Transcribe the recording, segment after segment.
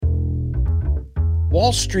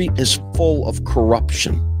Wall Street is full of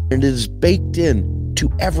corruption, and it is baked in to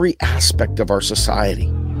every aspect of our society.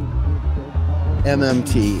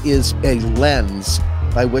 MMT is a lens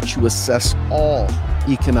by which you assess all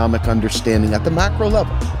economic understanding at the macro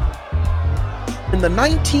level. In the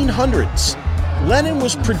 1900s, Lenin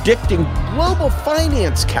was predicting global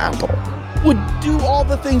finance capital would do all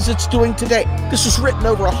the things it's doing today. This was written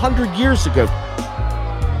over 100 years ago.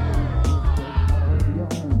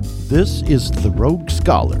 This is The Rogue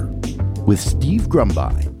Scholar with Steve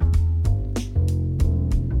Grumby.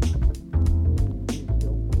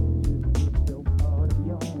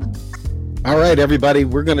 All right, everybody,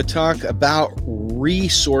 we're going to talk about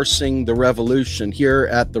resourcing the revolution here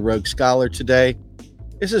at The Rogue Scholar today.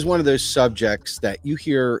 This is one of those subjects that you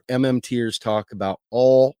hear MMTers talk about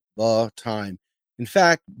all the time. In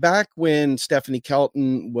fact, back when Stephanie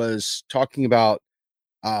Kelton was talking about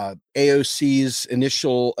AOC's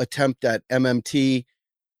initial attempt at MMT,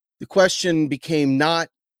 the question became not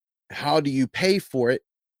how do you pay for it,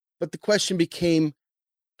 but the question became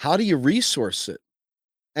how do you resource it?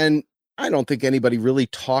 And I don't think anybody really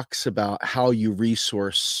talks about how you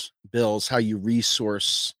resource bills, how you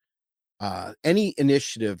resource any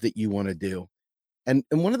initiative that you want to do. And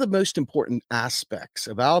one of the most important aspects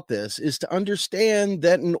about this is to understand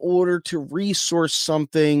that in order to resource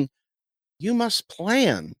something, you must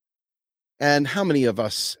plan. And how many of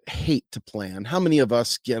us hate to plan? How many of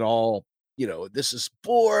us get all, this is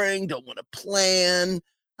boring, don't want to plan.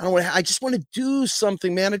 I just want to do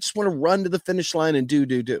something, man. I just want to run to the finish line and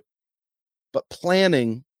do. But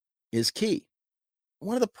planning is key.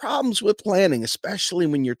 One of the problems with planning, especially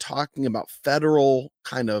when you're talking about federal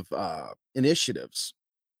kind of initiatives,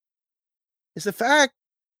 is the fact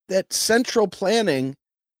that central planning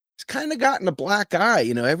has kind of gotten a black eye.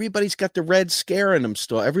 Everybody's got the Red Scare in them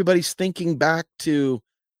still. Everybody's thinking back to,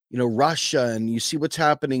 Russia, and you see what's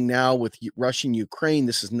happening now with Russia and Ukraine.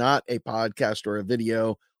 This is not a podcast or a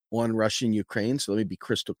video on Russia and Ukraine, so let me be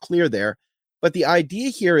crystal clear there. But the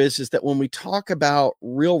idea here is that when we talk about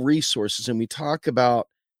real resources and we talk about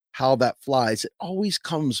how that flies, it always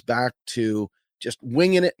comes back to just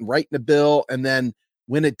winging it and writing a bill. And then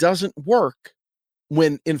when it doesn't work,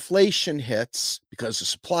 when inflation hits because the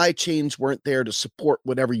supply chains weren't there to support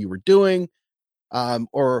whatever you were doing,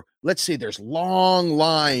 or let's say there's long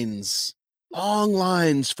lines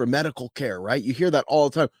for medical care, right? You hear that all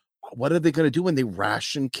the time. What are they going to do when they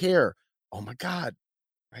ration care? Oh my God,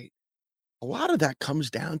 right? A lot of that comes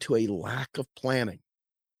down to a lack of planning,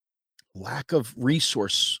 lack of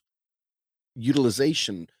resource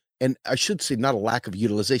utilization. And I should say not a lack of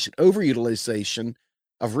utilization, overutilization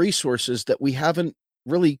of resources that we haven't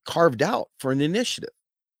really carved out for an initiative.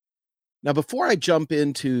 Now, before I jump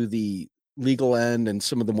into the legal end and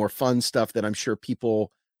some of the more fun stuff that I'm sure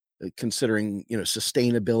people considering,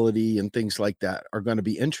 sustainability and things like that are going to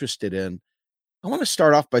be interested in, I want to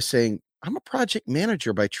start off by saying I'm a project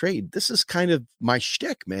manager by trade. This is kind of my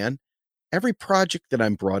shtick, man. Every project that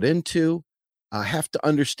I'm brought into, I have to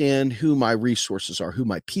understand who my resources are, who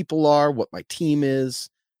my people are, what my team is,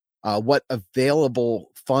 what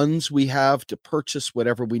available funds we have to purchase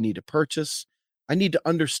whatever we need to purchase. I need to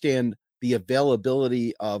understand the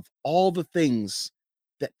availability of all the things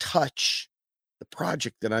that touch the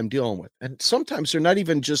project that I'm dealing with. And sometimes they're not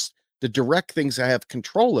even just the direct things I have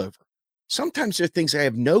control over. Sometimes there are things I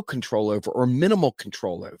have no control over or minimal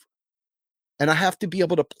control over. And I have to be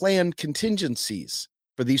able to plan contingencies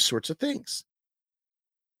for these sorts of things.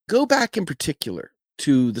 Go back in particular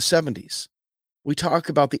to the 70s. We talk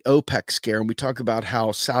about the OPEC scare, and we talk about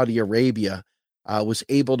how Saudi Arabia was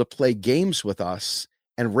able to play games with us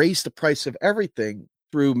and raise the price of everything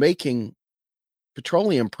through making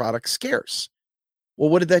petroleum products scarce. Well,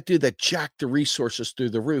 what did that do? That jacked the resources through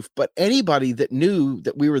the roof. But anybody that knew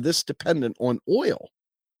that we were this dependent on oil,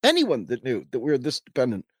 anyone that knew that we were this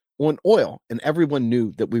dependent on oil, and everyone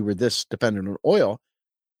knew that we were this dependent on oil,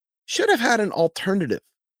 should have had an alternative,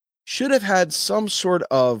 should have had some sort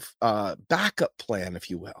of backup plan, if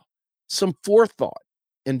you will, some forethought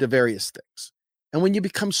into various things. And when you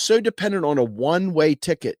become so dependent on a one-way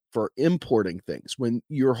ticket for importing things, when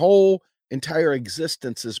your whole entire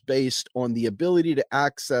existence is based on the ability to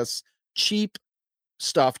access cheap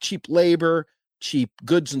stuff, cheap labor, cheap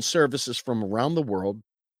goods and services from around the world,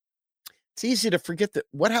 it's easy to forget that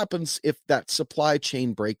what happens if that supply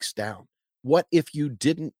chain breaks down? What if you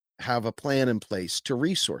didn't have a plan in place to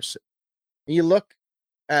resource it? And you look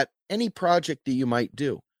at any project that you might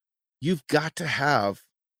do, you've got to have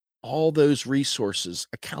all those resources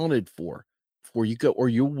accounted for before you go, or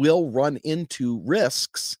you will run into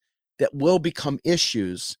risks that will become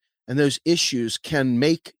issues, and those issues can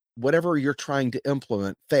make whatever you're trying to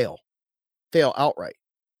implement fail outright.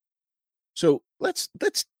 So let's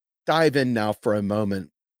dive in now for a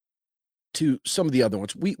moment to some of the other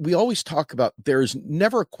ones. We always talk about there's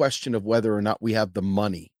never a question of whether or not we have the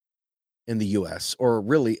money in the US or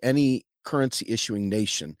really any currency issuing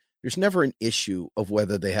nation. There's never an issue of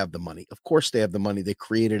whether they have the money. Of course they have the money. They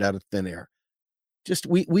create it out of thin air. Just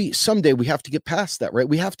we someday we have to get past that, right?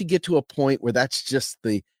 We have to get to a point where that's just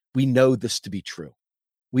we know this to be true.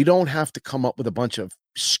 We don't have to come up with a bunch of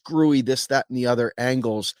screwy this, that, and the other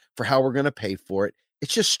angles for how we're going to pay for it.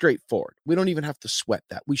 It's just straightforward. We don't even have to sweat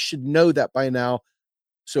that. We should know that by now.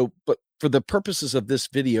 So, but for the purposes of this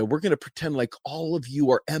video, we're going to pretend like all of you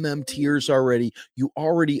are MMTers already. You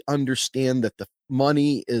already understand that the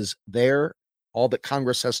money is there. All that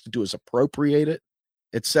Congress has to do is appropriate it,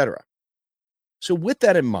 etc. So with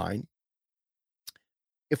that in mind,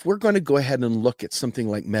 if we're going to go ahead and look at something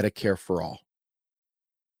like Medicare for all,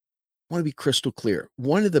 I want to be crystal clear.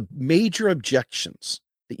 One of the major objections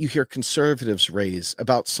that you hear conservatives raise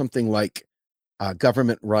about something like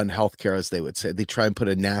government-run healthcare, as they would say, they try and put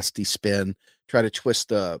a nasty spin, try to twist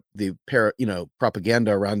the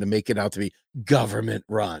propaganda around to make it out to be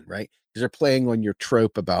government-run, right? Because they're playing on your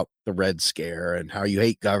trope about the Red Scare and how you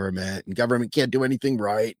hate government and government can't do anything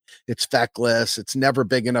right. It's feckless. It's never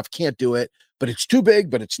big enough. Can't do it, but it's too big.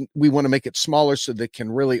 But we want to make it smaller so that it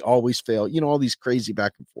can really always fail. You know, all these crazy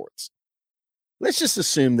back and forths. Let's just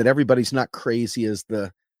assume that everybody's not crazy as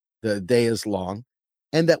the day is long,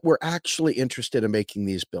 and that we're actually interested in making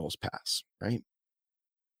these bills pass, right?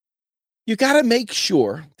 You got to make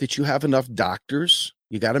sure that you have enough doctors.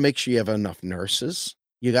 You got to make sure you have enough nurses.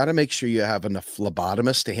 You got to make sure you have enough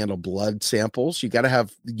phlebotomists to handle blood samples. You got to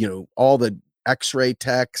have, all the x-ray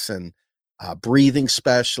techs and breathing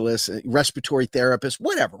specialists, respiratory therapists,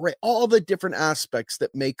 whatever, right? All the different aspects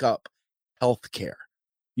that make up healthcare.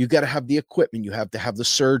 You got to have the equipment. You have to have the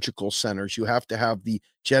surgical centers. You have to have the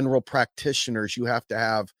general practitioners. You have to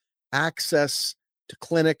have access to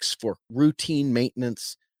clinics for routine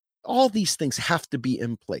maintenance. All these things have to be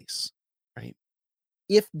in place, right?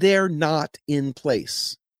 If they're not in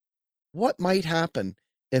place, what might happen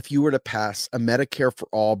if you were to pass a Medicare for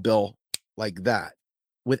all bill like that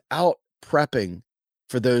without prepping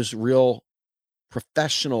for those real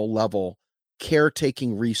professional level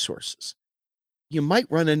caretaking resources? You might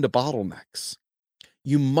run into bottlenecks.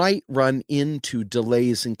 You might run into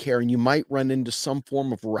delays in care, and you might run into some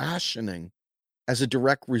form of rationing as a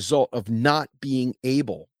direct result of not being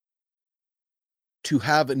able to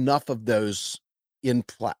have enough of those in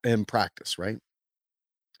practice, right?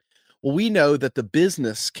 Well, we know that the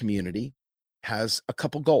business community has a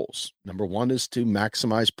couple goals. Number one is to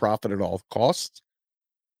maximize profit at all costs.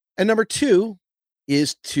 And number two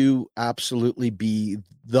is to absolutely be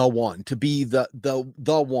the one, to be the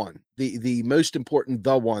one, the most important,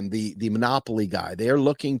 the one, the monopoly guy. They are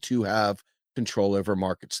looking to have control over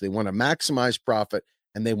markets. They want to maximize profit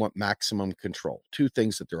and they want maximum control. Two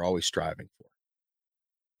things that they're always striving for.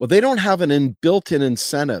 Well, they don't have an built-in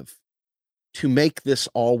incentive to make this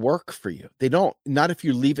all work for you. They don't, not if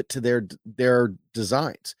you leave it to their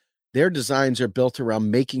designs. Their designs are built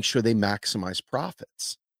around making sure they maximize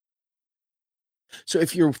profits. So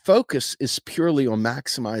if your focus is purely on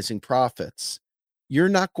maximizing profits, you're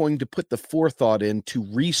not going to put the forethought into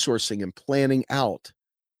resourcing and planning out,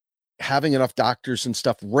 having enough doctors and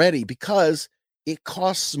stuff ready, because it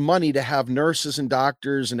costs money to have nurses and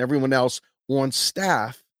doctors and everyone else on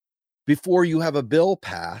staff before you have a bill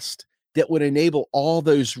passed that would enable all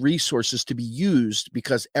those resources to be used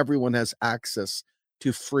because everyone has access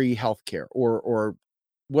to free healthcare or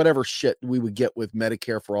whatever shit we would get with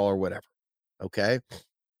Medicare for all or whatever. Okay.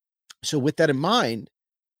 So with that in mind,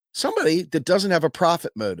 somebody that doesn't have a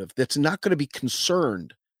profit motive, that's not going to be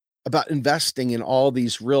concerned about investing in all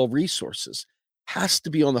these real resources, has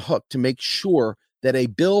to be on the hook to make sure that a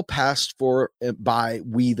bill passed by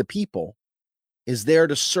we the people is there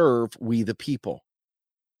to serve we the people.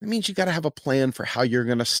 That means you got to have a plan for how you're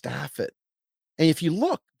going to staff it. And if you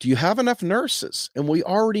look, do you have enough nurses? And we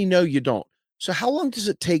already know you don't. So how long does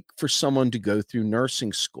it take for someone to go through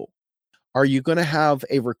nursing school? Are you going to have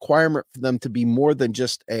a requirement for them to be more than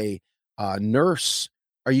just a nurse?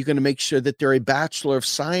 Are you going to make sure that they're a Bachelor of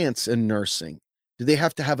Science in nursing? Do they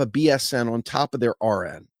have to have a BSN on top of their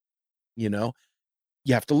RN? You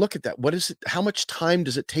have to look at that. What is it? How much time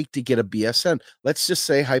does it take to get a BSN? Let's just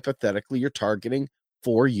say hypothetically you're targeting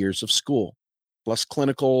 4 years of school, plus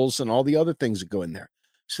clinicals and all the other things that go in there.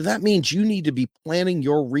 So that means you need to be planning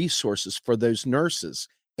your resources for those nurses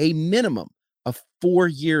a minimum of 4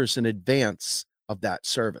 years in advance of that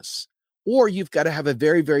service. or you've got to have a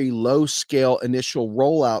very, very low scale initial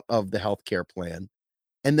rollout of the healthcare plan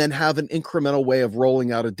and then have an incremental way of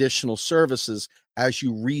rolling out additional services as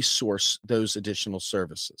you resource those additional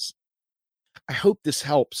services. I hope this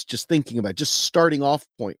helps just thinking about just starting off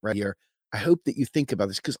point right here. I hope that you think about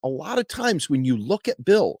this because a lot of times when you look at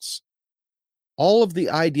bills, all of the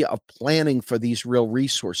idea of planning for these real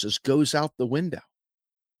resources goes out the window.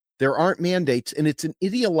 There aren't mandates, and it's an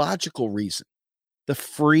ideological reason. The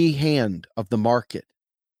free hand of the market,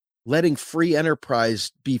 letting free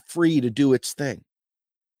enterprise be free to do its thing.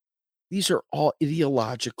 These are all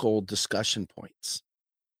ideological discussion points.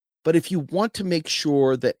 But if you want to make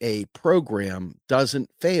sure that a program doesn't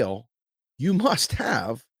fail, you must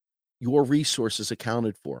have your resources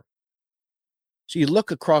accounted for. So you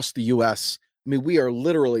look across the US, I mean, we are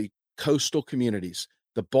literally coastal communities.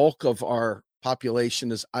 The bulk of our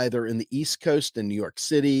population is either in the East Coast in New York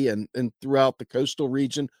City and throughout the coastal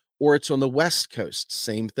region, or it's on the West Coast,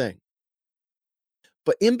 same thing.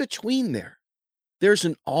 But in between there, there's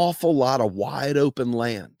an awful lot of wide open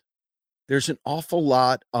land. There's an awful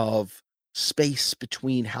lot of space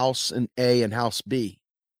between house and A and house B.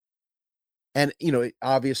 And,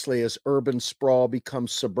 obviously, as urban sprawl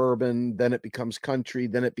becomes suburban, then it becomes country,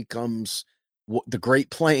 then it becomes the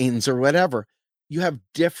Great Plains or whatever. You have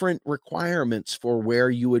different requirements for where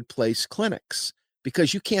you would place clinics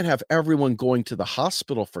because you can't have everyone going to the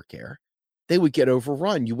hospital for care. They would get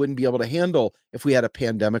overrun. You wouldn't be able to handle if we had a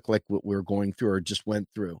pandemic like what we're going through or just went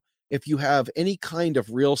through. If you have any kind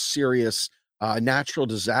of real serious natural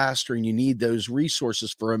disaster and you need those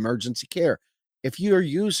resources for emergency care, if you are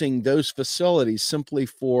using those facilities simply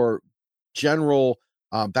for general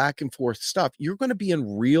back and forth stuff, you're going to be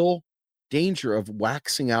in real danger of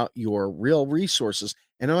waxing out your real resources.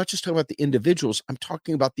 And I'm not just talking about the individuals, I'm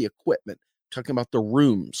talking about the equipment, I'm talking about the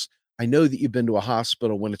rooms. I know that you've been to a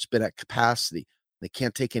hospital when it's been at capacity. They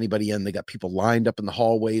can't take anybody in. They got people lined up in the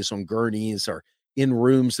hallways on gurneys or in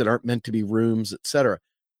rooms that aren't meant to be rooms, et cetera.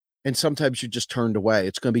 And sometimes you're just turned away.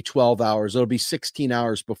 It's going to be 12 hours. It'll be 16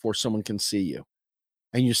 hours before someone can see you.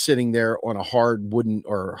 And you're sitting there on a hard wooden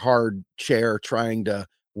or hard chair trying to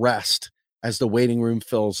rest as the waiting room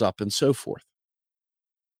fills up and so forth.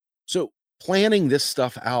 So planning this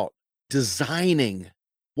stuff out, designing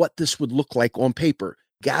what this would look like on paper,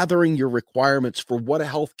 gathering your requirements for what a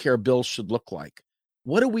healthcare bill should look like.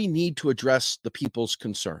 What do we need to address the people's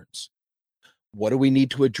concerns? What do we need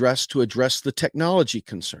to address the technology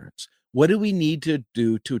concerns? What do we need to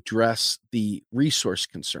do to address the resource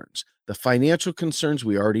concerns? The financial concerns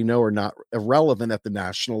we already know are not irrelevant at the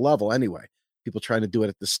national level anyway. People trying to do it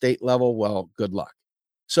at the state level, well, good luck.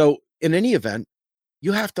 So in any event,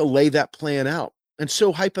 you have to lay that plan out. And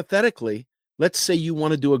so hypothetically, let's say you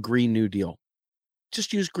want to do a Green New Deal.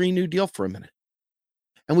 Just use Green New Deal for a minute.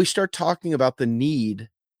 And we start talking about the need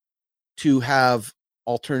to have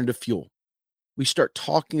alternative fuel. We start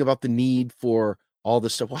talking about the need for all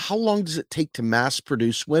this stuff. Well, how long does it take to mass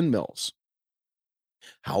produce windmills?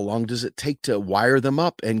 How long does it take to wire them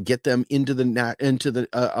up and get them into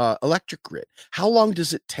the electric grid? How long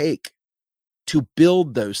does it take to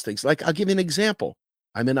build those things? Like, I'll give you an example.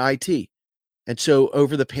 I'm in IT. And so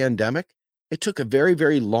over the pandemic, it took a very,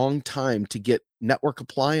 very long time to get network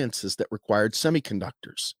appliances that required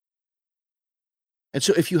semiconductors. And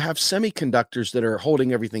so if you have semiconductors that are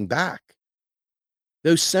holding everything back,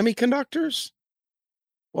 those semiconductors,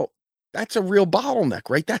 well, that's a real bottleneck,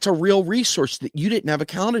 right? That's a real resource that you didn't have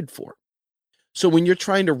accounted for. So when you're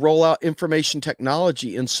trying to roll out information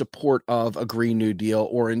technology in support of a Green New Deal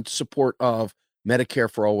or in support of Medicare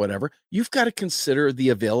for all, whatever, you've got to consider the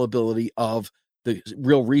availability of the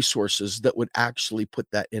real resources that would actually put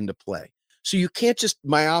that into play. So you can't just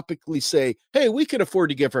myopically say, hey, we can afford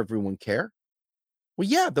to give everyone care. Well,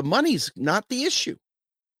 yeah, the money's not the issue.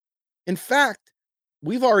 In fact,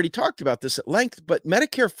 we've already talked about this at length, but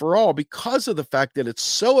Medicare for all, because of the fact that it's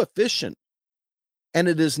so efficient and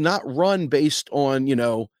it is not run based on,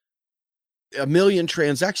 a million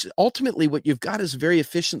transactions, ultimately what you've got is a very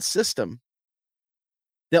efficient system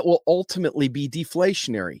that will ultimately be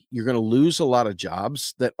deflationary. You're going to lose a lot of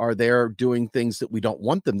jobs that are there doing things that we don't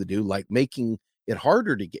want them to do, like making it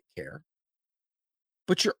harder to get care.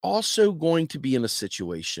 But you're also going to be in a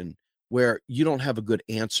situation where you don't have a good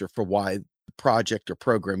answer for why the project or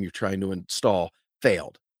program you're trying to install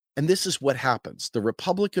failed. And this is what happens. The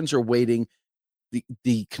Republicans are waiting.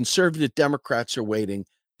 The conservative Democrats are waiting.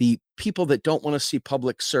 The people that don't want to see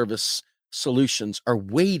public service solutions are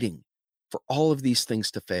waiting for all of these things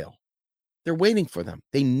to fail. They're waiting for them.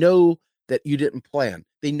 They know that you didn't plan.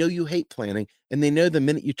 They know you hate planning, and they know the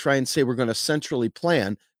minute you try and say we're going to centrally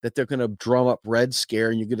plan, that they're going to drum up Red Scare,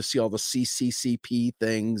 and you're going to see all the CCCP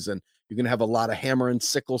things, and you're going to have a lot of hammer and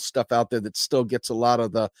sickle stuff out there that still gets a lot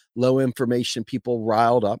of the low information people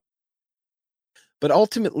riled up. But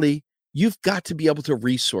ultimately, you've got to be able to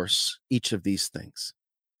resource each of these things.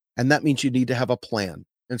 And that means you need to have a plan.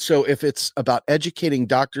 And so if it's about educating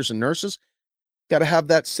doctors and nurses, got to have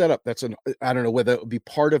that set up. That's I don't know whether it would be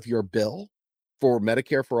part of your bill for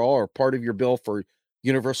Medicare for all or part of your bill for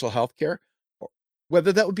universal health care,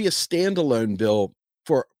 whether that would be a standalone bill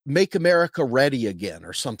for Make America Ready Again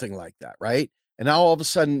or something like that, right? And now all of a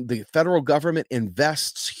sudden the federal government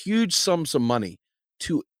invests huge sums of money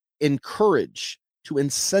to encourage, to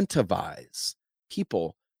incentivize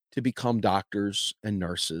people to become doctors and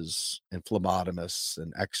nurses and phlebotomists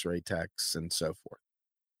and x-ray techs and so forth.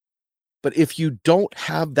 But if you don't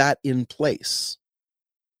have that in place,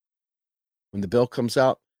 when the bill comes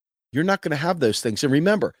out, you're not going to have those things. And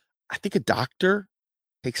remember, I think a doctor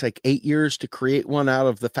takes like 8 years to create one out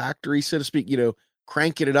of the factory, so to speak,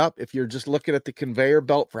 cranking it up. If you're just looking at the conveyor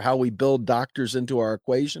belt for how we build doctors into our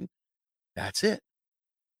equation, that's it.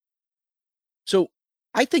 So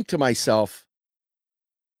I think to myself,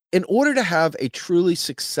 in order to have a truly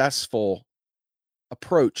successful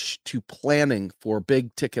approach to planning for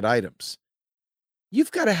big ticket items,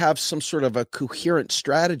 you've got to have some sort of a coherent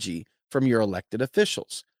strategy from your elected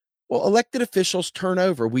officials. Well, elected officials turn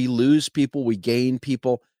over. We lose people, we gain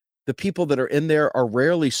people. The people that are in there are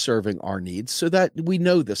rarely serving our needs, so that we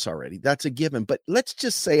know this already. That's a given. But let's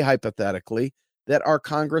just say hypothetically that our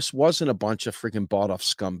Congress wasn't a bunch of freaking bought off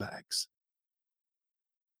scumbags.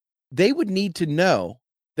 They would need to know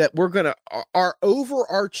that our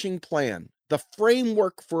overarching plan, the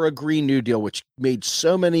framework for a Green New Deal, which made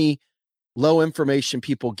so many low information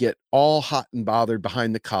people get all hot and bothered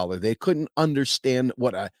behind the collar. They couldn't understand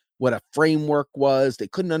what a framework was. They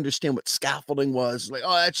couldn't understand what scaffolding was. Like,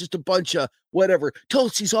 oh, that's just a bunch of whatever.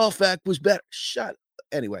 Tulsi's Off Act was better. Shut up.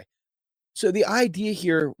 Anyway, so the idea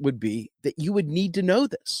here would be that you would need to know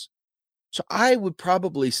this. So I would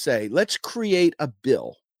probably say, let's create a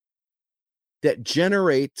bill that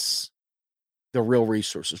generates the real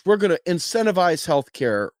resources. We're going to incentivize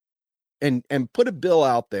healthcare and put a bill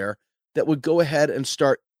out there that would go ahead and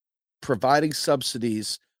start providing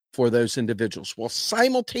subsidies for those individuals. Well,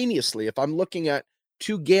 simultaneously, if I'm looking at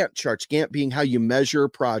two Gantt charts, Gantt being how you measure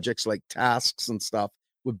projects like tasks and stuff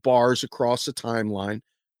with bars across a timeline,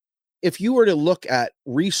 if you were to look at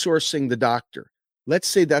resourcing the doctor, let's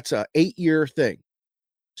say that's a 8-year thing.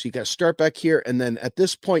 So you got to start back here. And then at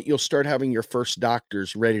this point, you'll start having your first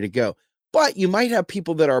doctors ready to go. But you might have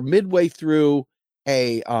people that are midway through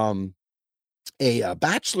a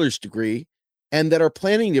bachelor's degree and that are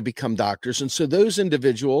planning to become doctors. And so those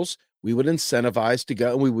individuals, we would incentivize to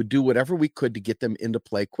go and we would do whatever we could to get them into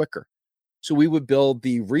play quicker. So we would build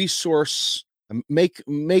the resource, make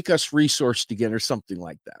us resourced again or something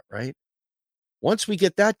like that, right? Once we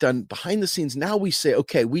get that done, behind the scenes, now we say,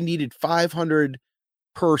 okay, we needed 500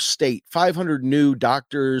 per state, 500 new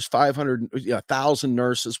doctors, 500, 1,000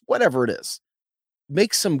 nurses, whatever it is.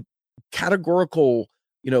 Make some categorical,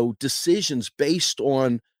 decisions based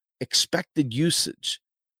on expected usage.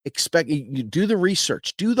 You do the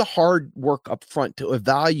research, do the hard work up front to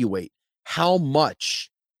evaluate how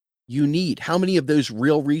much you need, how many of those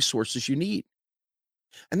real resources you need.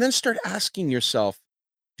 And then start asking yourself,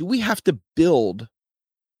 do we have to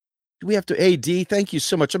AD, thank you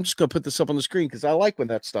so much. I'm just going to put this up on the screen because I like when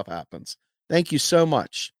that stuff happens. Thank you so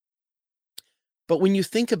much. But when you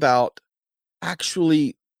think about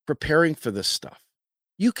actually preparing for this stuff,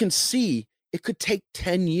 you can see it could take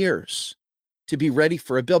 10 years to be ready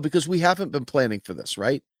for a bill because we haven't been planning for this,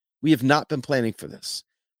 right? We have not been planning for this.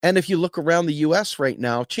 And if you look around the US right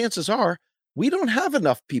now, chances are we don't have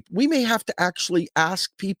enough people. We may have to actually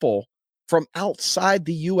ask people from outside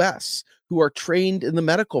the US who are trained in the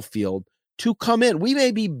medical field to come in. We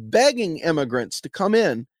may be begging immigrants to come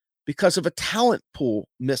in because of a talent pool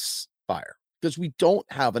misfire, because we don't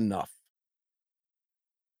have enough.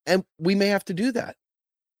 And we may have to do that.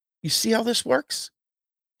 You see how this works?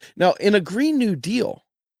 Now, in a Green New Deal,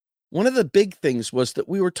 one of the big things was that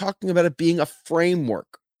we were talking about it being a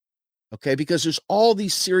framework, okay? Because there's all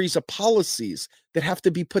these series of policies that have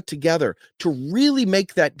to be put together to really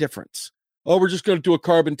make that difference. Oh, we're just going to do a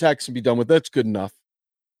carbon tax and be done with it. That's good enough.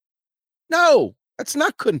 No, that's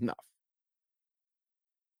not good enough.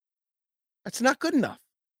 That's not good enough.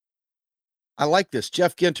 I like this.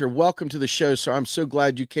 Jeff Ginter, welcome to the show. So I'm so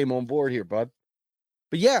glad you came on board here, bud.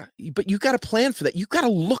 But yeah, but you got to plan for that. You got to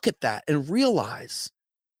look at that and realize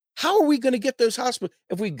How are we going to get those hospitals?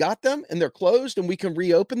 If we got them and they're closed and we can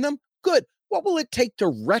reopen them, good. What will it take to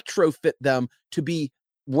retrofit them to be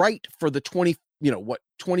right for the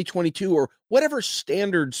 2022 or whatever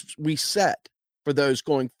standards we set for those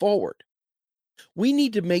going forward? We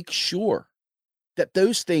need to make sure that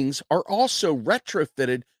those things are also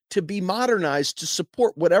retrofitted to be modernized to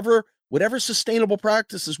support whatever sustainable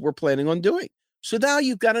practices we're planning on doing. So now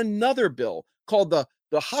you've got another bill called the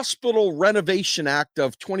Hospital Renovation Act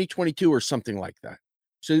of 2022 or something like that.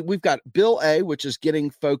 So we've got Bill A, which is getting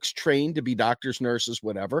folks trained to be doctors, nurses,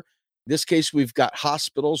 whatever. In this case, we've got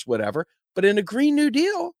hospitals, whatever. But in a Green New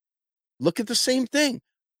Deal, look at the same thing.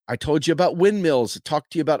 I told you about windmills. I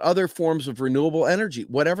talked to you about other forms of renewable energy,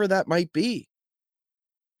 whatever that might be.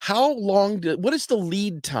 What is the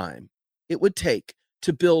lead time it would take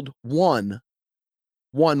to build one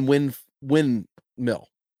windmill?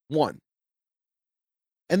 One.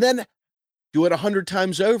 And then do it 100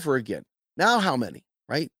 times over again. Now how many,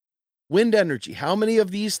 right? Wind energy. How many of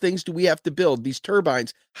these things do we have to build? These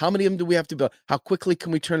turbines, how many of them do we have to build? How quickly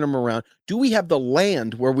can we turn them around? Do we have the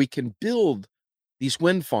land where we can build these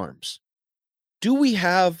wind farms? Do we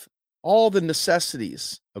have all the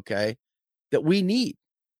necessities, okay, that we need?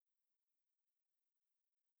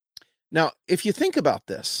 Now, if you think about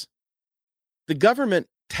this, the government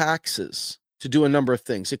taxes to do a number of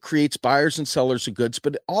things. It creates buyers and sellers of goods,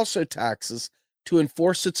 but it also taxes to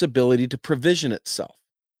enforce its ability to provision itself.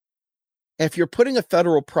 If you're putting a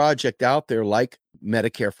federal project out there like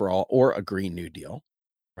Medicare for All or a Green New Deal,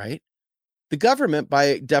 right? The government,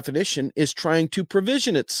 by definition, is trying to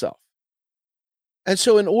provision itself. And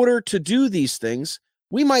so in order to do these things,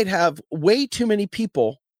 we might have way too many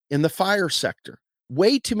people in the fire sector,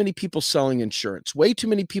 way too many people selling insurance, way too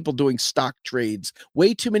many people doing stock trades,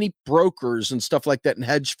 way too many brokers and stuff like that in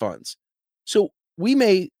hedge funds. So we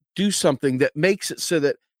may do something that makes it so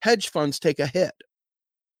that hedge funds take a hit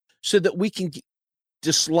so that we can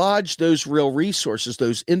dislodge those real resources,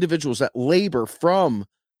 those individuals that labor from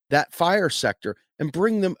that fire sector and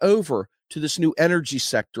bring them over to this new energy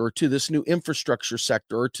sector or to this new infrastructure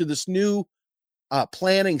sector or to this new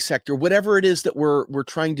planning sector, whatever it is that we're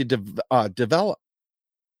trying to develop.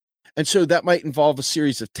 And so that might involve a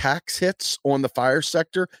series of tax hits on the fire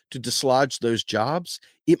sector to dislodge those jobs.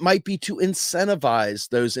 It might be to incentivize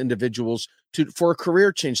those individuals for a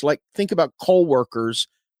career change. Like think about coal workers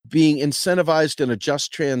being incentivized in a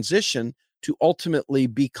just transition to ultimately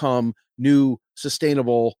become new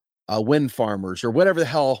sustainable wind farmers or whatever the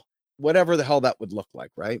hell that would look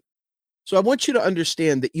like, right? So I want you to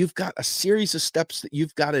understand that you've got a series of steps that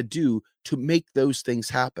you've got to do to make those things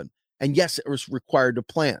happen. And yes, it was required to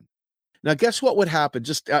plan. Now, guess what would happen?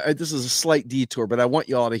 Just this is a slight detour, but I want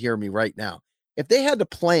you all to hear me right now. If they had to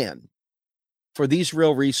plan for these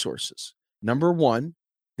real resources, number one,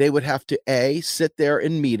 they would have to sit there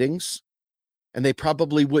in meetings, and they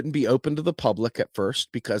probably wouldn't be open to the public at first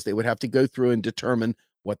because they would have to go through and determine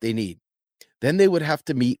what they need. Then they would have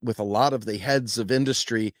to meet with a lot of the heads of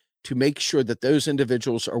industry to make sure that those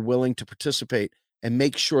individuals are willing to participate and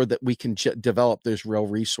make sure that we can develop those real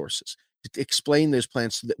resources. To explain those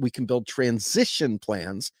plans so that we can build transition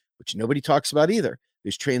plans, which nobody talks about either.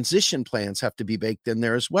 These transition plans have to be baked in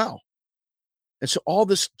there as well. And so all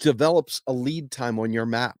this develops a lead time on your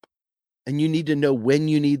map, and you need to know when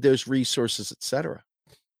you need those resources, et cetera.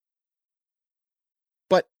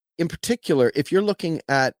 But in particular, if you're looking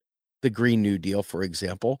at the Green New Deal, for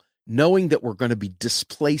example, knowing that we're going to be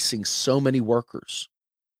displacing so many workers,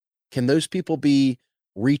 can those people be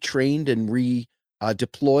retrained and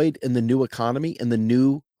deployed in the new economy, in the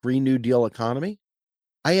new Green New Deal economy?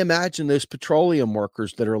 I imagine those petroleum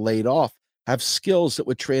workers that are laid off have skills that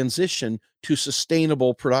would transition to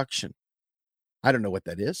sustainable production. I don't know what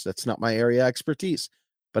that is. That's not my area of expertise,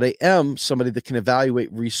 but I am somebody that can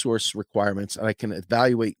evaluate resource requirements, and I can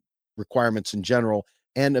evaluate requirements in general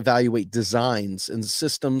and evaluate designs and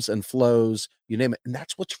systems and flows, you name it. And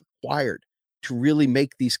that's what's required to really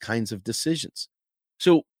make these kinds of decisions.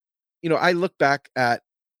 So, I look back at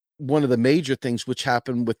one of the major things which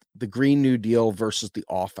happened with the Green New Deal versus the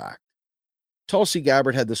OFF Act. Tulsi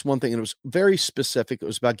Gabbard had this one thing, and it was very specific. It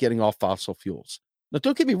was about getting off fossil fuels. Now,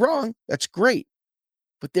 don't get me wrong, that's great.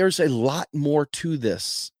 But there's a lot more to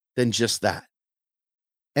this than just that.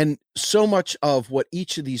 And so much of what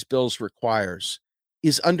each of these bills requires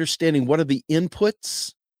is understanding what are the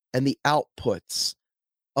inputs and the outputs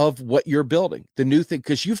of what you're building, the new thing,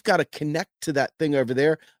 because you've got to connect to that thing over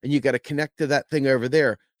there, and you got to connect to that thing over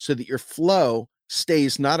there so that your flow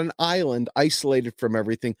stays not an island isolated from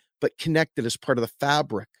everything, but connected as part of the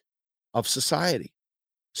fabric of society.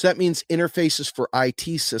 So that means interfaces for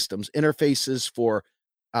IT systems, interfaces for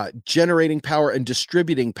generating power and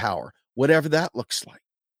distributing power, whatever that looks like.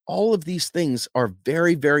 All of these things are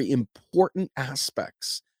very, very important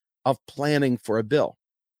aspects of planning for a bill.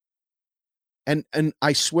 And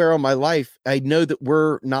I swear on my life, I know that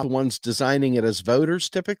we're not the ones designing it as voters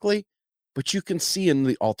typically, but you can see in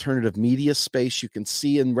the alternative media space, you can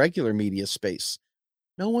see in regular media space,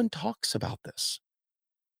 no one talks about this.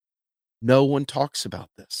 No one talks about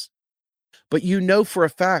this. But you know for a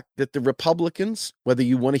fact that the Republicans, whether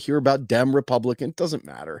you want to hear about Dem Republican, doesn't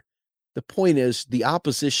matter. The point is the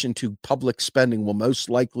opposition to public spending will most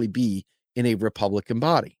likely be in a Republican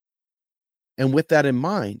body. And with that in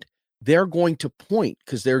mind, they're going to point,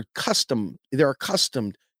 because they're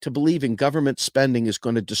accustomed to believing government spending is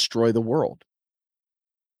going to destroy the world.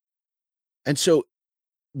 And so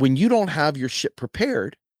when you don't have your shit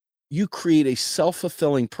prepared, you create a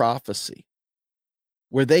self-fulfilling prophecy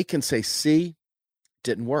where they can say, see,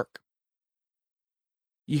 didn't work.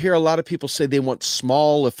 You hear a lot of people say they want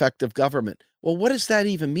small, effective government. Well, what does that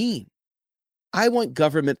even mean? I want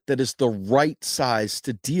government that is the right size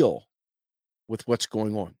to deal with what's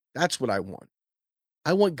going on. That's what I want.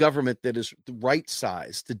 I want government that is the right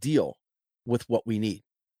size to deal with what we need.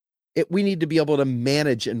 We need to be able to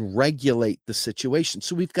manage and regulate the situation.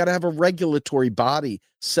 So we've got to have a regulatory body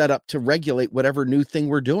set up to regulate whatever new thing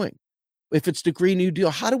we're doing. If it's the Green New Deal,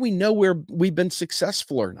 how do we know where we've been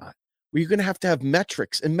successful or not? Well, you're going to have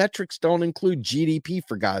metrics, and metrics don't include GDP,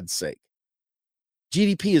 for God's sake.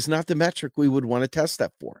 GDP is not the metric we would want to test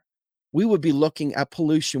that for. We would be looking at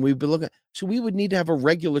pollution. We would be looking at, so we would need to have a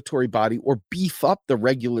regulatory body or beef up the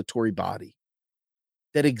regulatory body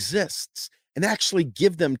that exists and actually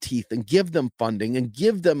give them teeth and give them funding and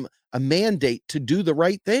give them a mandate to do the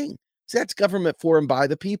right thing. So that's government for and by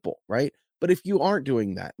the people, right? But if you aren't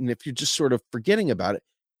doing that, and if you're just sort of forgetting about it,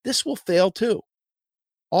 this will fail too.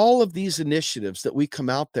 All of these initiatives that we come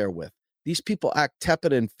out there with, these people act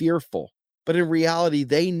tepid and fearful, but in reality,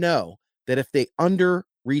 they know that if they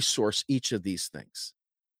under-resource each of these things,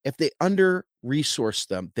 if they under-resource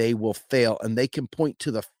them, they will fail, and they can point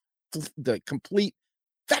to the complete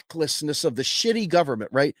fecklessness of the shitty government,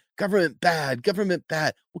 right? Government bad, government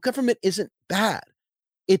bad. Well, government isn't bad.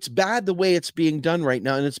 It's bad the way it's being done right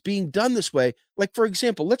now, and it's being done this way. Like, for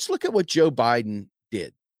example, let's look at what Joe Biden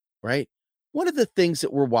did, right? One of the things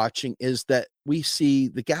that we're watching is that we see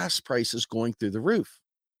the gas prices going through the roof.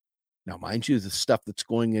 Now, mind you, the stuff that's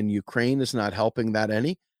going in Ukraine is not helping that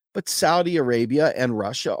any, but Saudi Arabia and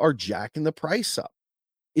Russia are jacking the price up.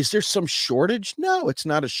 Is there some shortage? No, it's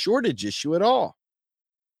not a shortage issue at all.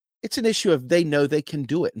 It's an issue of they know they can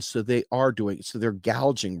do it, and so they are doing it. So they're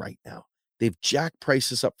gouging right now. They've jacked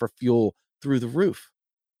prices up for fuel through the roof.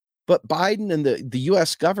 But Biden and the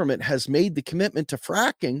U.S. government has made the commitment to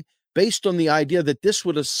fracking based on the idea that this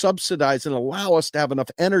would subsidize and allow us to have enough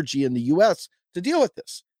energy in the U.S. to deal with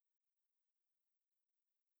this.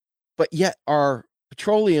 But yet our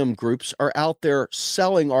petroleum groups are out there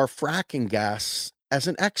selling our fracking gas as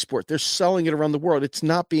an export. They're selling it around the world. It's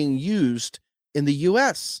not being used in the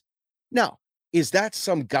U.S. Now, is that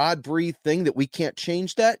some God-breathed thing that we can't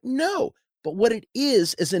change that? No. But what it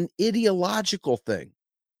is an ideological thing,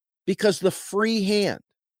 because the free hand,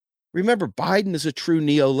 remember, Biden is a true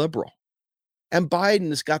neoliberal, and Biden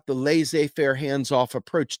has got the laissez-faire, hands-off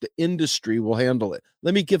approach. The industry will handle it.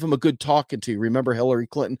 Let me give him a good talking to. Remember Hillary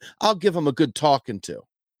Clinton? I'll give him a good talking to.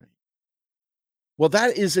 Well,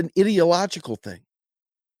 that is an ideological thing.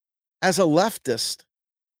 As a leftist,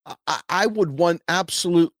 I would want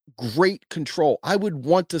absolute great control. I would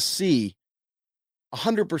want to see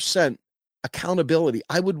 100% accountability.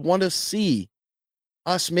 I would want to see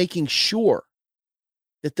us making sure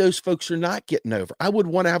that those folks are not getting over. I would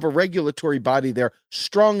want to have a regulatory body there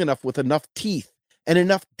strong enough with enough teeth and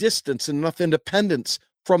enough distance and enough independence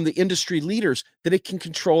from the industry leaders that it can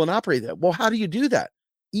control and operate that. Well, how do you do that?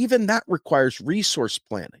 Even that requires resource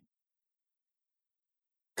planning.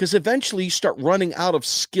 Because eventually you start running out of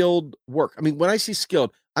skilled work. I mean, when I say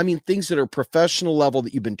skilled, I mean things that are professional level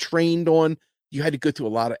that you've been trained on. You had to go through a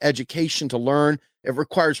lot of education to learn. It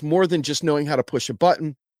requires more than just knowing how to push a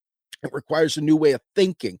button. It requires a new way of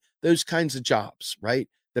thinking, those kinds of jobs, right?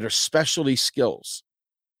 That are specialty skills.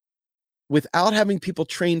 Without having people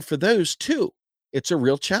trained for those too, it's a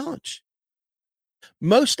real challenge.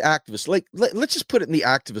 Most activists, let's just put it in the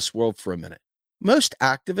activist world for a minute. Most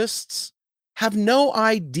activists have no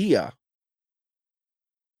idea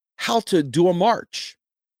how to do a march.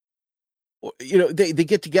 You know, they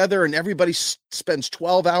get together and everybody spends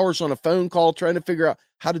 12 hours on a phone call trying to figure out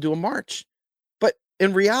how to do a march. But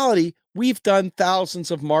in reality, we've done thousands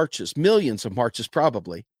of marches, millions of marches,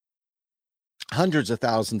 probably hundreds of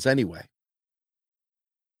thousands anyway.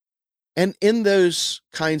 And in those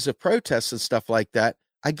kinds of protests and stuff like that,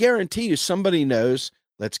 I guarantee you somebody knows,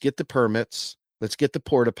 let's get the permits, let's get the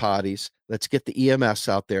porta potties, let's get the EMS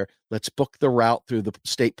out there, let's book the route through the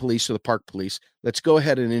state police or the park police. Let's go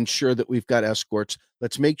ahead and ensure that we've got escorts.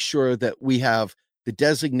 Let's make sure that we have the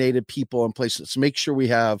designated people in place. Let's make sure we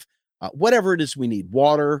have whatever it is we need,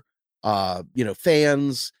 water,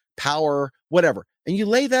 fans, power, whatever. And you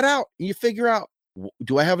lay that out and you figure out,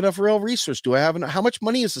 do I have enough real resource? Do I have enough? How much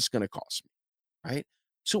money is this going to cost me? Right.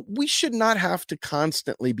 So we should not have to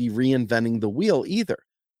constantly be reinventing the wheel either.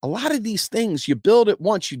 A lot of these things, you build it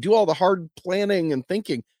once, you do all the hard planning and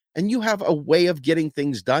thinking, and you have a way of getting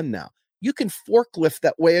things done now. You can forklift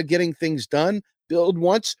that way of getting things done, build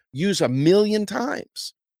once, use 1,000,000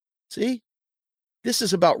 times. See, this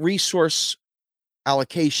is about resource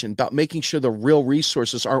allocation, about making sure the real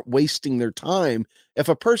resources aren't wasting their time. If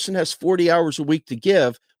a person has 40 hours a week to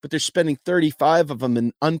give, but they're spending 35 of them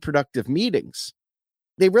in unproductive meetings,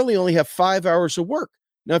 they really only have 5 hours of work.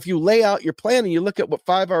 Now, if you lay out your plan and you look at what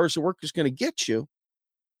 5 hours of work is going to get you,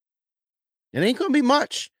 it ain't going to be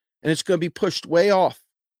much, and it's going to be pushed way off.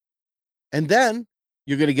 And then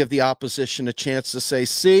you're going to give the opposition a chance to say,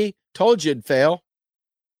 see, told you it'd fail.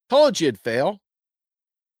 Told you it'd fail.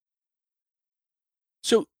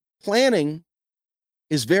 So planning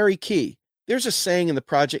is very key. There's a saying in the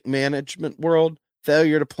project management world,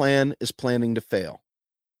 failure to plan is planning to fail.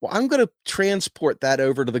 Well, I'm going to transport that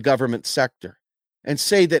over to the government sector and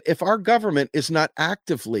say that if our government is not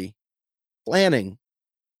actively planning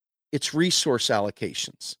its resource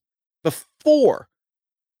allocations before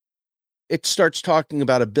it starts talking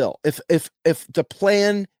about a bill, if the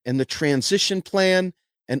plan and the transition plan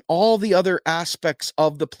and all the other aspects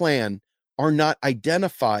of the plan are not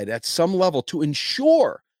identified at some level to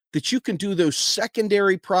ensure that you can do those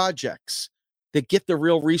secondary projects that get the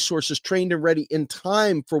real resources trained and ready in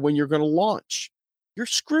time for when you're going to launch, you're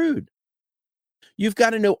screwed. You've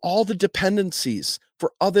got to know all the dependencies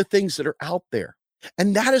for other things that are out there.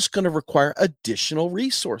 And that is going to require additional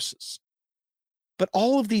resources. But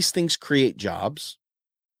all of these things create jobs.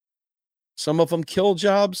 Some of them kill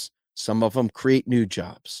jobs. Some of them create new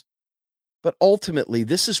jobs. But ultimately,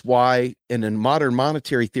 this is why in a modern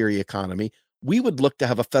monetary theory economy, we would look to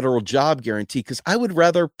have a federal job guarantee, because I would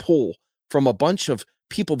rather pull from a bunch of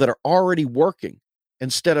people that are already working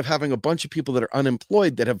instead of having a bunch of people that are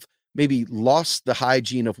unemployed that have maybe lost the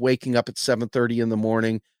hygiene of waking up at 7:30 in the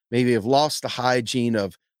morning, maybe have lost the hygiene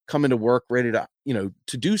of coming to work ready to,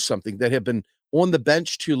 to do something, that have been on the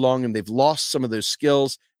bench too long and they've lost some of those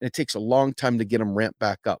skills, and it takes a long time to get them ramped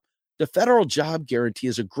back up. The federal job guarantee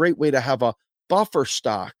is a great way to have a buffer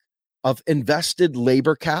stock of invested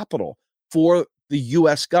labor capital for the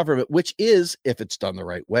U.S. government, which is, if it's done the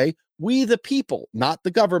right way, we the people, not the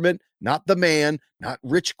government, not the man, not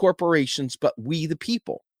rich corporations, but we the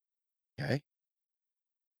people. Okay.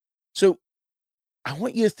 So I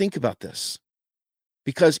want you to think about this,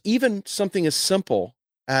 because even something as simple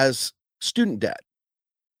as student debt,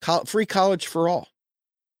 free college for all.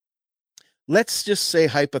 Let's just say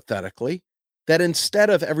hypothetically that instead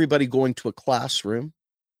of everybody going to a classroom,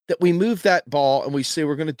 that we move that ball and we say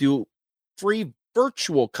we're going to do free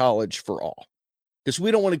virtual college for all, because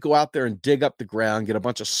we don't want to go out there and dig up the ground, get a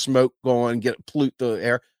bunch of smoke going, pollute the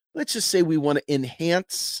air. Let's just say we want to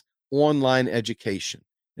enhance online education.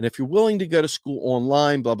 And if you're willing to go to school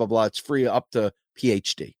online, blah, blah, blah, it's free up to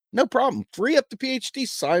PhD. No problem. Free up to PhD.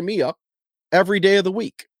 Sign me up every day of the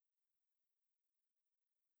week.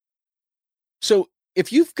 So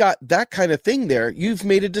if you've got that kind of thing there, you've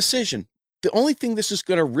made a decision. The only thing this is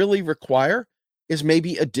going to really require is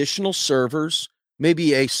maybe additional servers,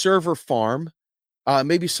 maybe a server farm,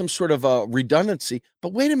 maybe some sort of a redundancy.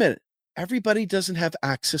 But wait a minute, everybody doesn't have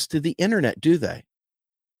access to the internet, do they?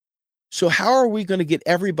 So how are we going to get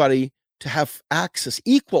everybody to have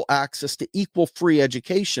equal access to equal free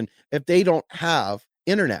education if they don't have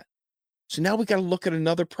internet? So now we got to look at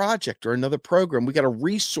another project or another program. We got to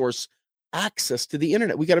resource access to the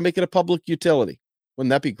internet. We got to make it a public utility.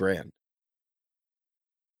 Wouldn't that be grand?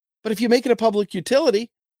 But if you make it a public utility,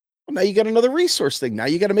 well, now you got another resource thing. Now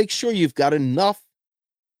you got to make sure you've got enough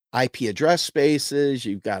IP address spaces.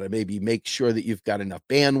 You've got to maybe make sure that you've got enough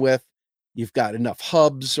bandwidth. You've got enough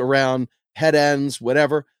hubs around, head ends,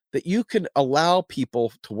 whatever, that you can allow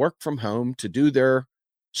people to work from home to do their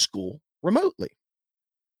school remotely.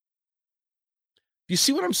 You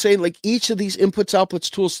see what I'm saying? Like, each of these inputs, outputs,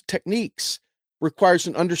 tools, techniques requires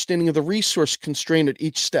an understanding of the resource constraint at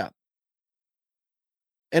each step.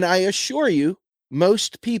 And I assure you,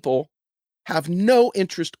 most people have no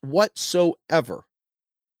interest whatsoever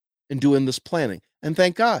in doing this planning. And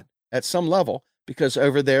thank God, at some level, because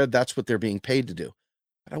over there, that's what they're being paid to do.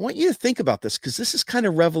 But I want you to think about this because this is kind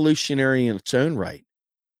of revolutionary in its own right.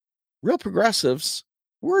 Real Progressives,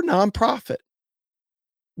 we're a nonprofit.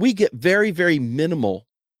 We get very, very minimal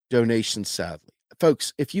donations, sadly.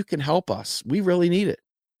 Folks, if you can help us, we really need it.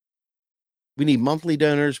 We need monthly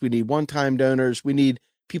donors. We need one-time donors. We need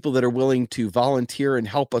people that are willing to volunteer and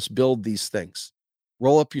help us build these things.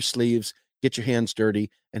 Roll up your sleeves, get your hands dirty,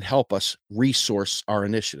 and help us resource our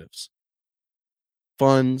initiatives.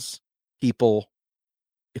 Funds, people,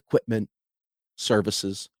 equipment,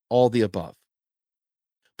 services, all the above.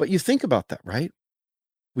 But you think about that, right?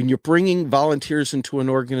 When you're bringing volunteers into an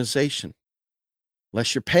organization,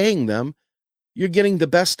 unless you're paying them, you're getting the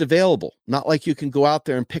best available. Not like you can go out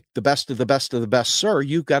there and pick the best of the best of the best, sir.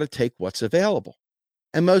 You've got to take what's available.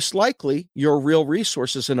 And most likely, your real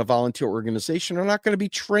resources in a volunteer organization are not going to be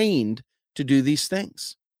trained to do these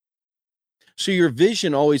things. So your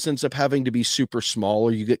vision always ends up having to be super small,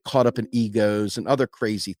 or you get caught up in egos and other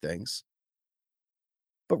crazy things.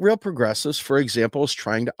 But Real Progressives, for example, is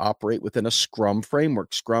trying to operate within a Scrum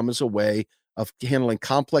framework. Scrum is a way of handling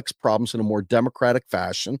complex problems in a more democratic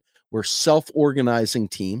fashion, where self-organizing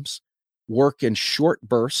teams work in short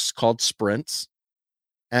bursts called sprints,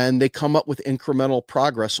 and they come up with incremental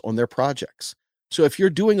progress on their projects. So if you're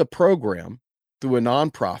doing a program through a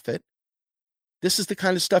nonprofit, this is the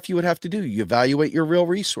kind of stuff you would have to do. You evaluate your real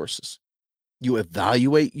resources. You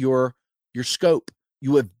evaluate your scope.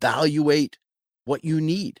 You evaluate what you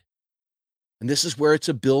need. And this is where it's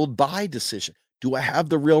a build-buy decision. Do I have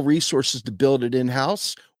the real resources to build it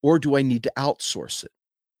in-house, or do I need to outsource it?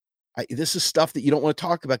 This is stuff that you don't want to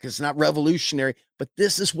talk about because it's not revolutionary, but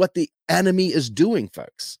this is what the enemy is doing,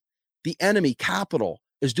 folks. The enemy, capital,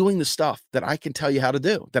 is doing the stuff that I can tell you how to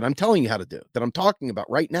do, that I'm telling you how to do, that I'm talking about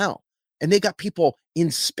right now. And they got people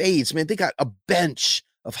in spades, man. They got a bench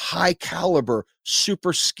of high caliber,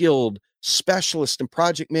 super skilled specialists and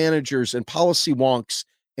project managers and policy wonks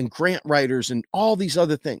and grant writers and all these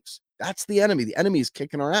other things. That's the enemy. The enemy is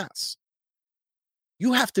kicking our ass.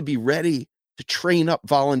 You have to be ready to train up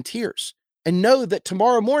volunteers and know that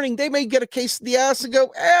tomorrow morning they may get a case of the ass and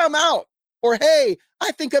go, hey, I'm out. Or, hey,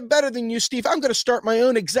 I think I'm better than you, Steve. I'm going to start my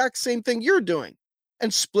own exact same thing you're doing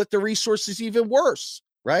and split the resources even worse,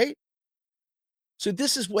 right? So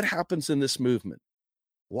this is what happens in this movement.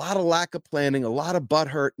 A lot of lack of planning, a lot of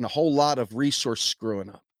butthurt, and a whole lot of resource screwing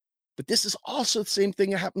up. But this is also the same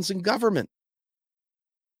thing that happens in government.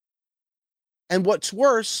 And what's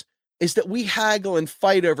worse is that we haggle and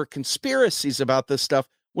fight over conspiracies about this stuff,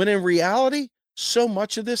 when in reality, so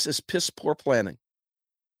much of this is piss poor planning.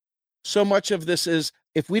 So much of this is,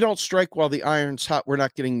 if we don't strike while the iron's hot, we're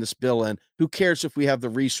not getting this bill in. Who cares if we have the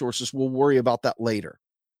resources? We'll worry about that later.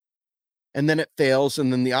 And then it fails,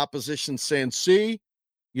 and then the opposition's saying, see,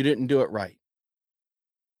 you didn't do it right.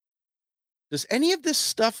 Does any of this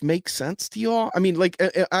stuff make sense to you all? I mean, like,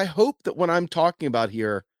 I hope that what I'm talking about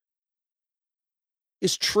here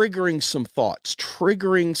is triggering some thoughts,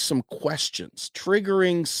 triggering some questions,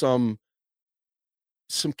 triggering some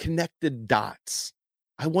connected dots.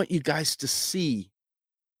 I want you guys to see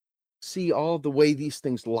all the way these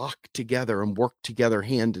things lock together and work together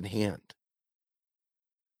hand in hand.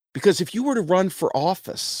 Because if you were to run for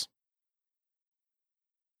office,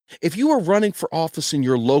 if you were running for office in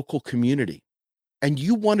your local community and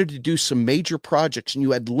you wanted to do some major projects and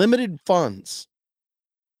you had limited funds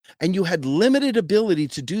and you had limited ability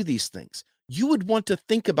to do these things, you would want to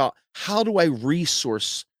think about, how do I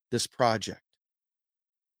resource this project?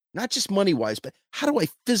 Not just money-wise, but how do I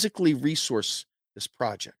physically resource this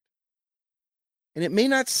project? And it may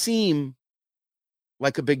not seem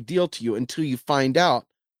like a big deal to you until you find out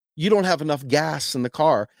you don't have enough gas in the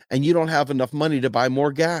car and you don't have enough money to buy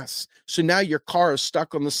more gas. So now your car is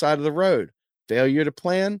stuck on the side of the road. Failure to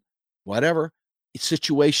plan, whatever.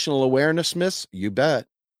 Situational awareness miss, you bet.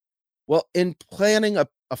 Well, in planning a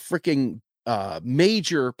freaking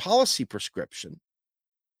major policy prescription,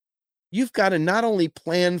 you've got to not only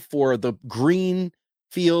plan for the green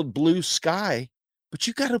field, blue sky, but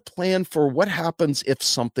you got to plan for what happens if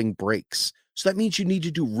something breaks. So that means you need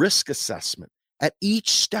to do risk assessment at each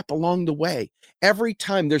step along the way. Every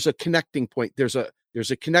time there's a connecting point, there's a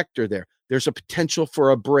connector there. There's a potential for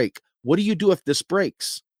a break. What do you do if this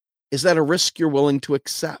breaks? Is that a risk you're willing to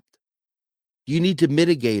accept? Do you need to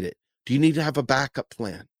mitigate it? Do you need to have a backup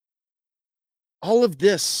plan? All of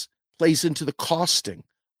this plays into the costing.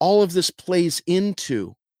 All of this plays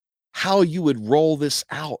into how you would roll this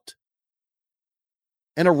out.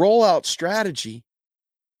 And a rollout strategy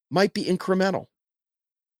might be incremental.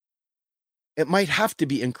 It might have to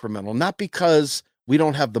be incremental, not because we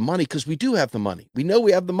don't have the money, because we do have the money. We know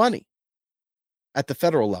we have the money. at the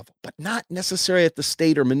federal level, but not necessarily at the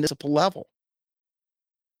state or municipal level.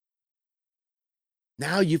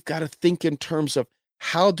 Now you've got to think in terms of,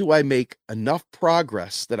 how do I make enough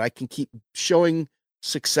progress that I can keep showing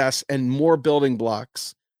success, and more building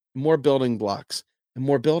blocks, more building blocks, and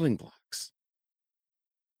more building blocks.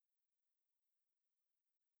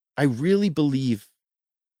 I really believe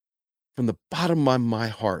from the bottom of my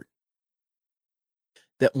heart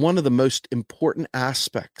that one of the most important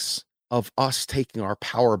aspects of us taking our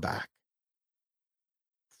power back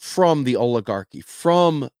from the oligarchy,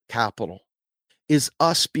 from capital, is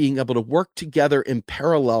us being able to work together in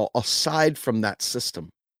parallel aside from that system,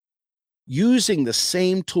 using the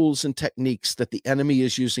same tools and techniques that the enemy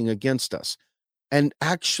is using against us, and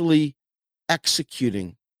actually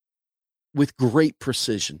executing with great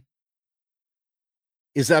precision.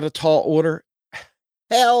 Is that a tall order?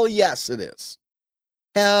 Hell yes, it is.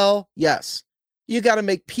 Hell yes. You got to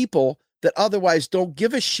make people that otherwise don't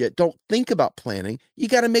give a shit, don't think about planning. You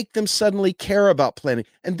got to make them suddenly care about planning.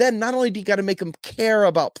 And then not only do you got to make them care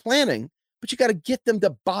about planning, but you got to get them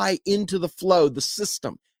to buy into the flow, the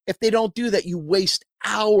system. If they don't do that, you waste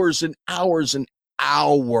hours and hours and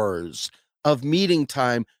hours of meeting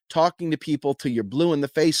time talking to people till you're blue in the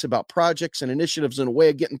face about projects and initiatives and a way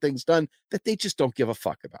of getting things done that they just don't give a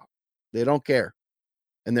fuck about. They don't care.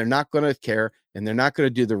 And they're not going to care, and they're not going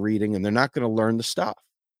to do the reading, and they're not going to learn the stuff.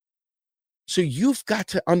 So you've got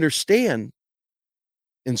to understand,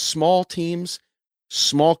 in small teams,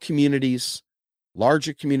 small communities,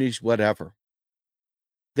 larger communities, whatever,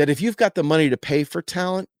 that if you've got the money to pay for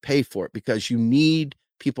talent, pay for it, because you need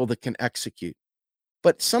people that can execute.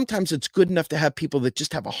 But sometimes it's good enough to have people that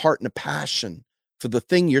just have a heart and a passion for the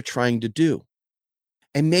thing you're trying to do.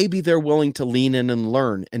 And maybe they're willing to lean in and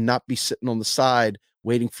learn and not be sitting on the side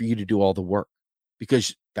waiting for you to do all the work,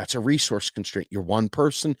 because that's a resource constraint. You're one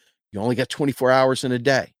person. You only got 24 hours in a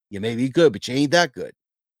day. You may be good, but you ain't that good.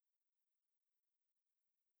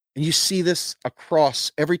 And you see this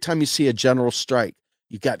across every time you see a general strike.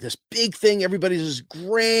 You got this big thing. Everybody's this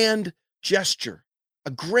grand gesture,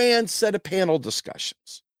 a grand set of panel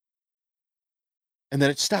discussions. And then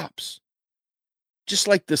it stops. Just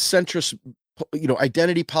like the centrist,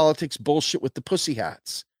 identity politics bullshit with the pussy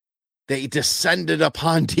hats. They descended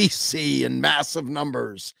upon DC in massive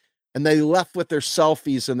numbers, and they left with their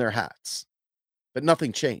selfies and their hats, but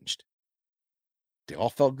nothing changed. They all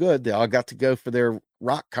felt good. They all got to go for their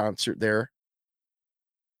rock concert there.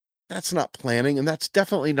 That's not planning, and that's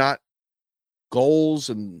definitely not goals.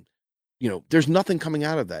 And, there's nothing coming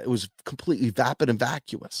out of that. It was completely vapid and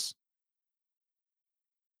vacuous.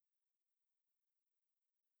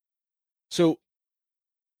 So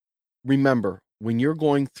remember, when you're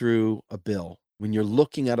going through a bill, when you're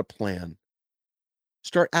looking at a plan,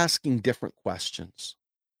 start asking different questions.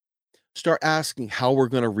 Start asking how we're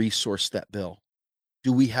going to resource that bill.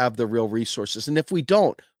 Do we have the real resources? And if we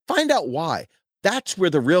don't, find out why. That's where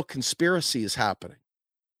the real conspiracy is happening.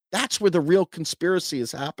 That's where the real conspiracy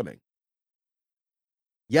is happening.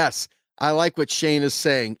 Yes, I like what Shane is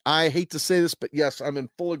saying. I hate to say this, but yes, I'm in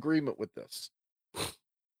full agreement with this.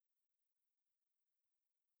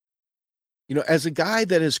 As a guy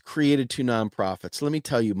that has created 2 nonprofits, let me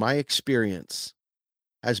tell you, my experience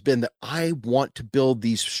has been that I want to build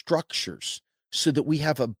these structures so that we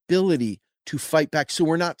have ability to fight back, so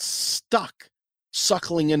we're not stuck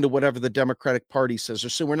suckling into whatever the Democratic Party says, or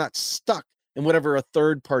so we're not stuck in whatever a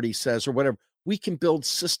third party says or whatever. We can build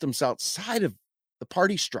systems outside of the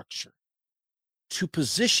party structure to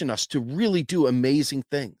position us to really do amazing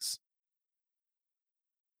things.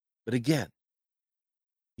 But again,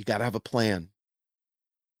 you got to have a plan.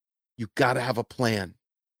 You got to have a plan.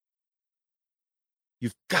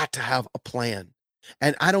 You've got to have a plan.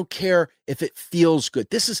 And I don't care if it feels good.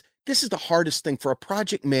 This is the hardest thing for a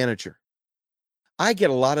project manager. I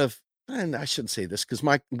get a lot of, and I shouldn't say this because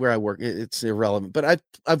where I work, it's irrelevant, but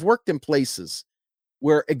I've worked in places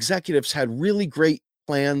where executives had really great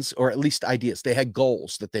plans, or at least ideas. They had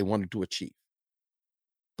goals that they wanted to achieve,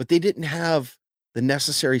 but they didn't have the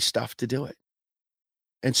necessary stuff to do it.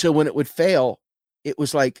 And so when it would fail, it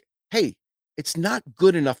was like, hey, it's not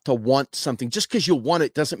good enough to want something. Just because you want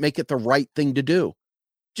it doesn't make it the right thing to do.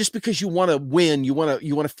 Just because you want to win, you want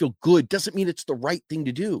to feel good, doesn't mean it's the right thing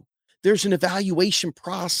to do. There's an evaluation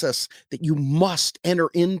process that you must enter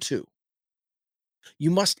into.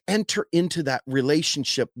 You must enter into that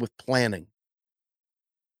relationship with planning.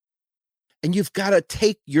 And you've got to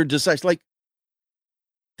take your desires. Like,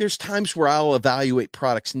 there's times where I'll evaluate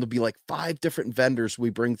products and there'll be like 5 different vendors we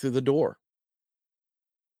bring through the door.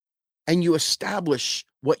 And you establish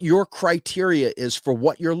what your criteria is for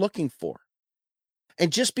what you're looking for.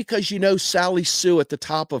 And just because you know Sally Sue at the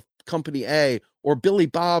top of company A or Billy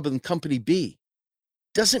Bob in company B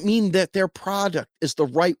doesn't mean that their product is the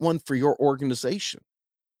right one for your organization.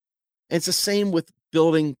 And it's the same with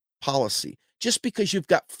building policy. Just because you've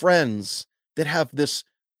got friends that have this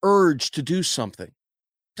urge to do something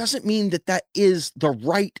doesn't mean that that is the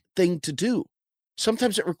right thing to do.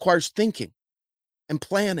 Sometimes it requires thinking and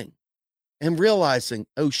planning and realizing,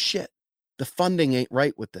 oh shit, the funding ain't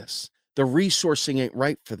right with this. The resourcing ain't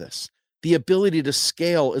right for this. The ability to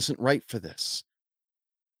scale isn't right for this.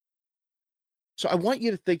 So I want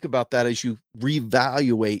you to think about that as you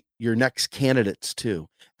reevaluate your next candidates too,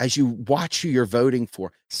 as you watch who you're voting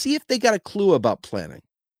for. See if they got a clue about planning.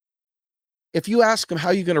 If you ask them, how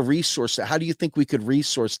are you going to resource that? How do you think we could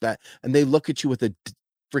resource that? And they look at you with a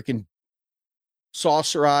freaking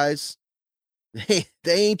saucer eyes. They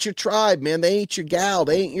ain't your tribe, man. They ain't your gal.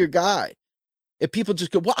 They ain't your guy. If people just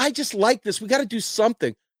go, well, I just like this, we got to do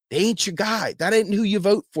something. They ain't your guy. That ain't who you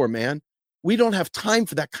vote for, man. We don't have time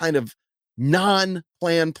for that kind of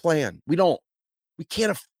non-planned plan. We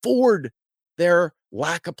can't afford their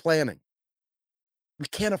lack of planning. We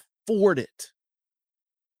can't afford it.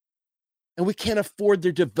 And we can't afford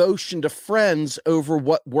their devotion to friends over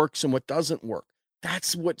what works and what doesn't work.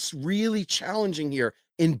 That's what's really challenging here.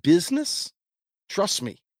 In business, trust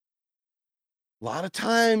me, a lot of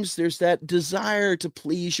times there's that desire to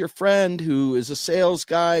please your friend who is a sales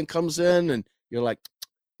guy and comes in and you're like,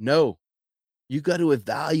 no, you got to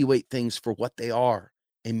evaluate things for what they are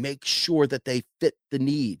and make sure that they fit the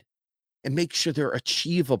need and make sure they're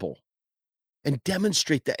achievable and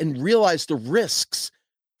demonstrate that and realize the risks.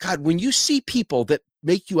 God, when you see people that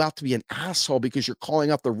make you out to be an asshole because you're calling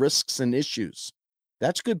out the risks and issues,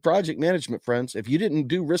 that's good project management, friends. If you didn't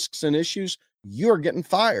do risks and issues, you're getting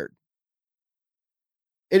fired.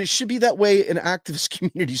 And it should be that way in activist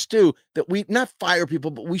communities too, that we not fire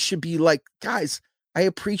people, but we should be like, guys, I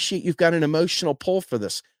appreciate you've got an emotional pull for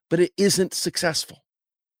this, but it isn't successful.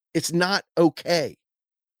 It's not okay.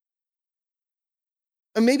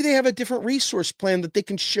 And maybe they have a different resource plan that they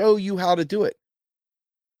can show you how to do it.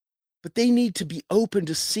 But they need to be open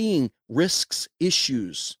to seeing risks,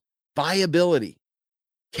 issues, viability.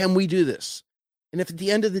 Can we do this? And if at the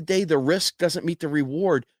end of the day, the risk doesn't meet the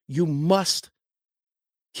reward, you must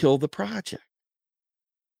kill the project.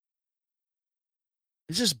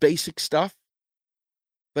 This is basic stuff,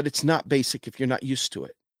 but it's not basic if you're not used to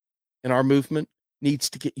it. And our movement needs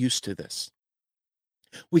to get used to this.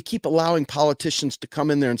 We keep allowing politicians to come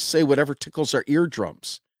in there and say whatever tickles our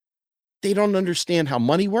eardrums. They don't understand how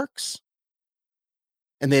money works,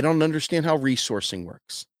 and they don't understand how resourcing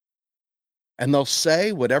works. And they'll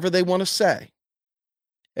say whatever they want to say.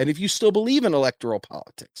 And if you still believe in electoral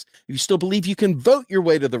politics, if you still believe you can vote your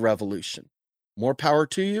way to the revolution, more power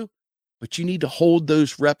to you. But you need to hold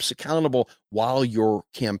those reps accountable while you're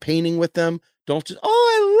campaigning with them. Don't just, oh,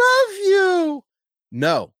 I love you.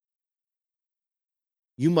 No.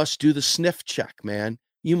 You must do the sniff check, man.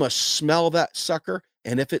 You must smell that sucker.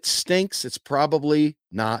 And if it stinks, it's probably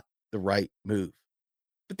not the right move.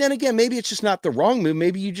 But then again, maybe it's just not the wrong move.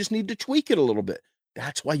 Maybe you just need to tweak it a little bit.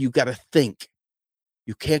 That's why you got to think.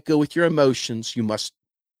 You can't go with your emotions. You must,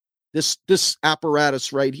 this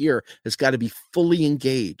apparatus right here has got to be fully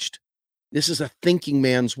engaged. This is a thinking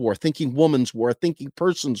man's war, thinking woman's war, thinking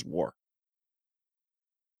person's war.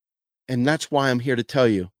 And that's why I'm here to tell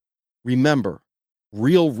you, remember,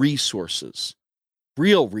 real resources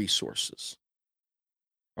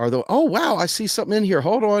are the, oh, wow, I see something in here.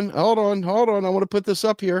 Hold on. I want to put this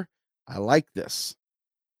up here. I like this.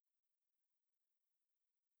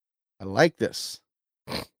 I like this.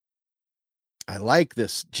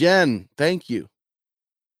 Jen, thank you.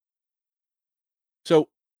 So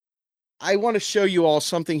I want to show you all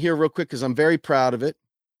something here real quick because I'm very proud of it.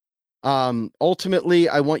 Ultimately,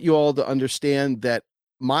 I want you all to understand that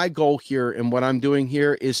my goal here and what I'm doing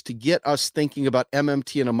here is to get us thinking about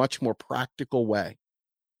MMT in a much more practical way.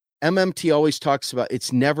 MMT always talks about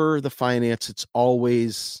it's never the finance, it's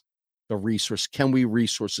always the resource. Can we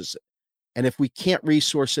resources it? And if we can't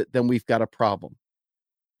resource it, then we've got a problem.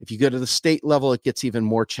 If you go to the state level, it gets even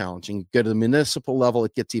more challenging. You go to the municipal level,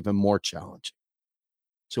 it gets even more challenging.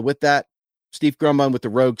 So with that, Steve Grumbine with the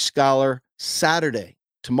Rogue Scholar. Saturday,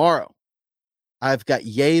 tomorrow, I've got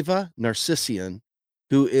Yeva Narcissian,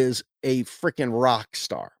 who is a freaking rock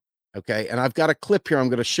star. Okay. And I've got a clip here I'm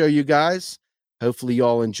going to show you guys. Hopefully you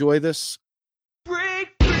all enjoy this.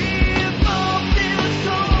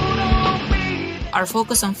 Our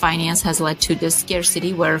focus on finance has led to this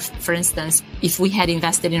scarcity where, for instance, if we had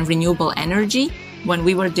invested in renewable energy when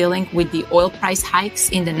we were dealing with the oil price hikes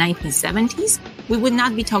in the 1970s, we would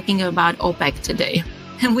not be talking about OPEC today.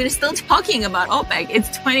 And we're still talking about OPEC. It's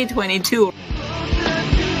 2022.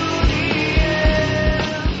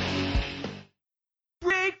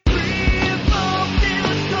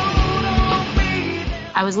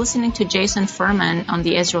 I was listening to Jason Furman on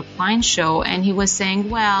the Ezra Klein show, and he was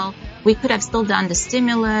saying, well, we could have still done the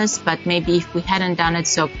stimulus, but maybe if we hadn't done it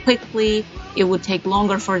so quickly, it would take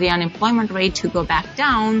longer for the unemployment rate to go back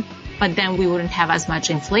down, but then we wouldn't have as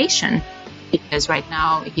much inflation. Because right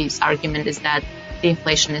now, his argument is that the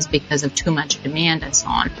inflation is because of too much demand and so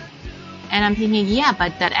on. And I'm thinking, yeah,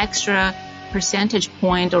 but that extra percentage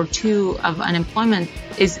point or two of unemployment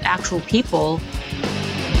is actual people.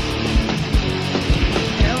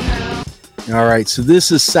 All right, so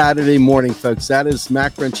this is Saturday morning, folks. That is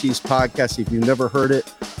Macro and Cheese Podcast. If you've never heard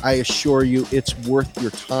it, I assure you it's worth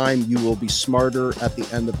your time. You will be smarter at the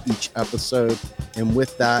end of each episode. And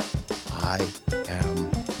with that, I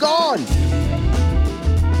am gone.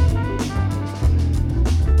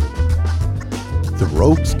 The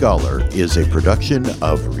Rogue Scholar is a production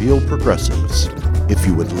of Real Progressives. If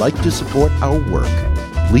you would like to support our work,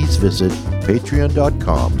 please visit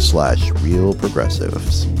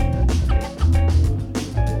patreon.com/realprogressives.